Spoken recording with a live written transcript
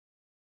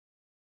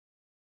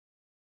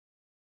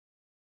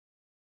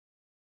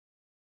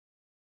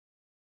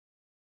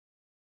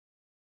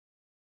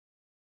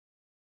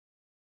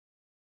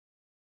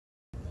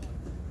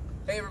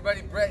Hey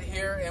everybody, Brett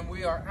here, and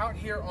we are out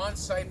here on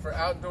site for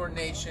Outdoor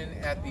Nation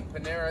at the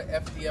Panera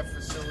FDF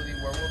facility,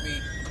 where we'll be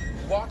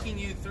walking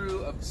you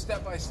through a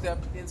step-by-step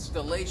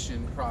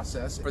installation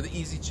process for the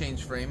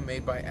EZ-Change frame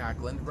made by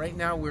Ackland. Right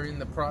now we're in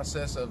the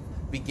process of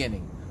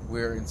beginning.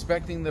 We're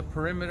inspecting the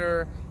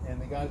perimeter, and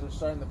the guys are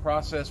starting the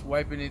process,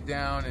 wiping it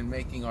down and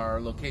making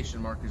our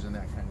location markers and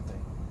that kind of thing.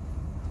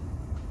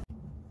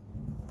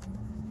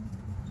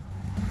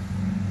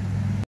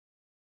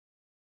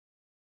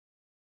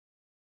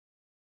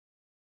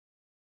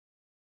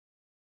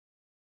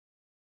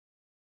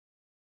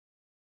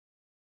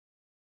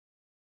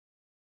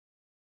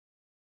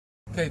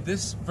 Okay,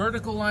 this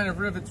vertical line of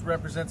rivets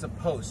represents a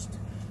post.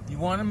 You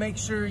want to make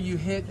sure you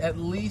hit at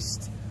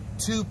least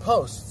 2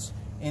 posts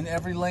in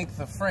every length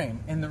of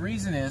frame. And the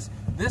reason is,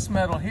 this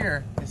metal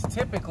here is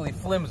typically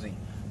flimsy,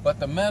 but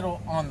the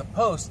metal on the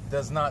post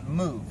does not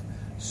move.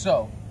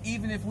 So,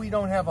 even if we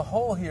don't have a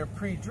hole here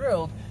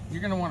pre-drilled,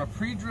 you're going to want to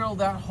pre-drill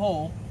that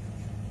hole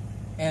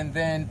and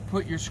then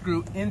put your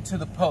screw into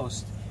the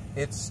post.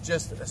 It's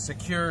just a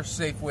secure,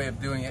 safe way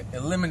of doing it.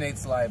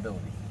 Eliminates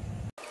liability.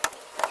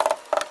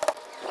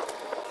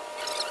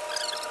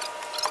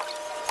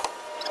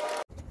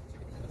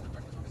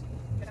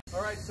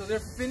 Alright, so they're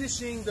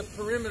finishing the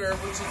perimeter,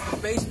 which is the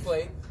base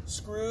plate.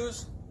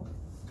 Screws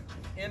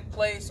in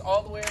place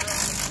all the way around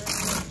the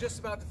perimeter. Just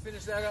about to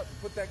finish that up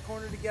and put that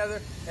corner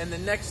together, and the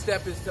next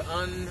step is to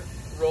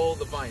unroll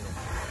the vinyl.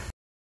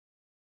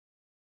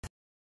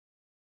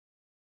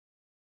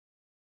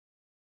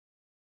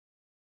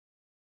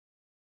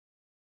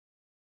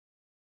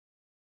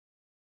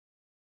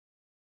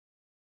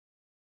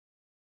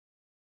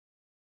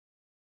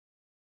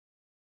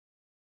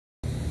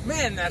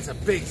 Man, that's a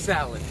big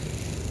salad.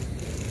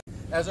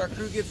 As our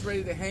crew gets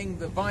ready to hang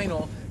the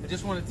vinyl, I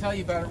just want to tell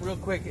you about it real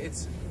quick.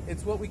 It's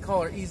what we call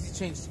our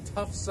EZ-Change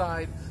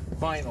Toughside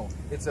vinyl.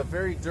 It's a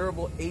very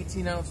durable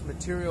 18-ounce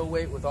material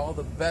weight with all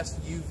the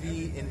best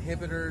UV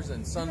inhibitors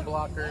and sun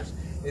blockers.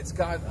 It's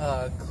got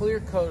a clear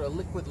coat, a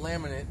liquid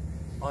laminate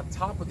on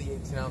top of the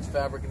 18-ounce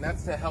fabric, and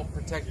that's to help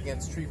protect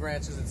against tree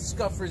branches. It's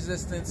scuff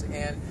resistance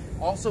and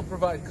also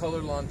provide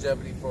color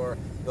longevity for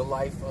the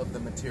life of the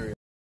material.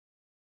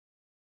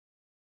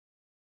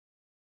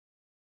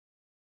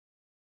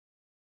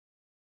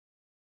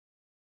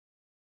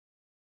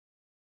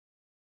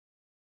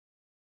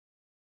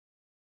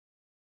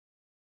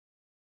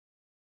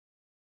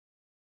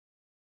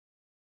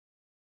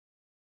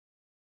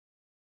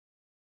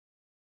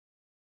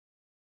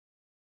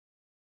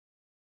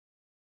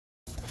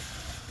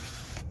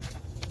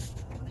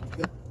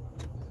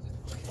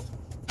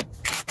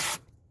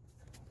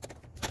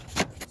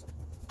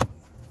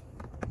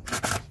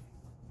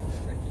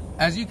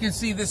 As you can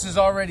see, this is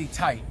already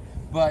tight,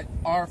 but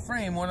our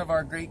frame, one of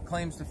our great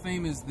claims to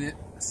fame is the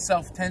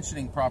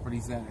self-tensioning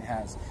properties that it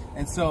has.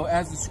 And so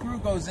as the screw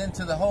goes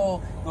into the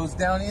hole, goes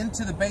down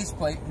into the base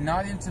plate,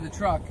 not into the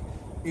truck,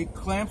 it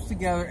clamps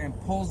together and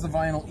pulls the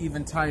vinyl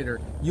even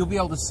tighter. You'll be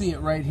able to see it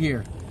right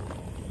here.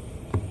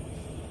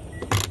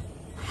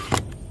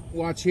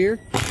 Watch here.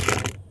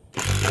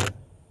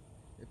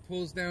 It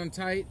pulls down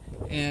tight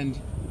and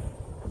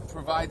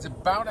provides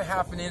about a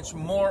 ½ inch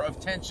more of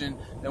tension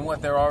than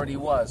what there already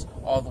was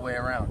all the way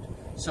around.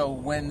 So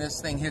when this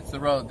thing hits the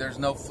road, there's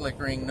no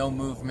flickering, no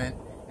movement,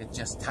 it's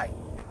just tight.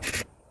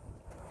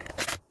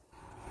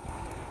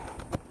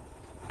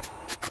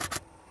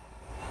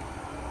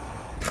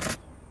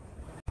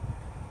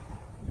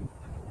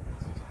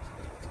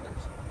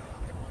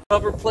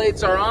 Cover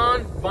plates are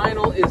on,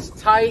 vinyl is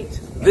tight,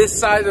 this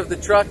side of the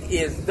truck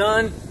is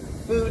done,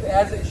 food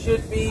as it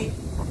should be,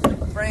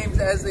 frames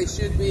as they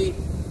should be.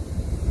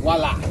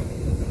 Voila!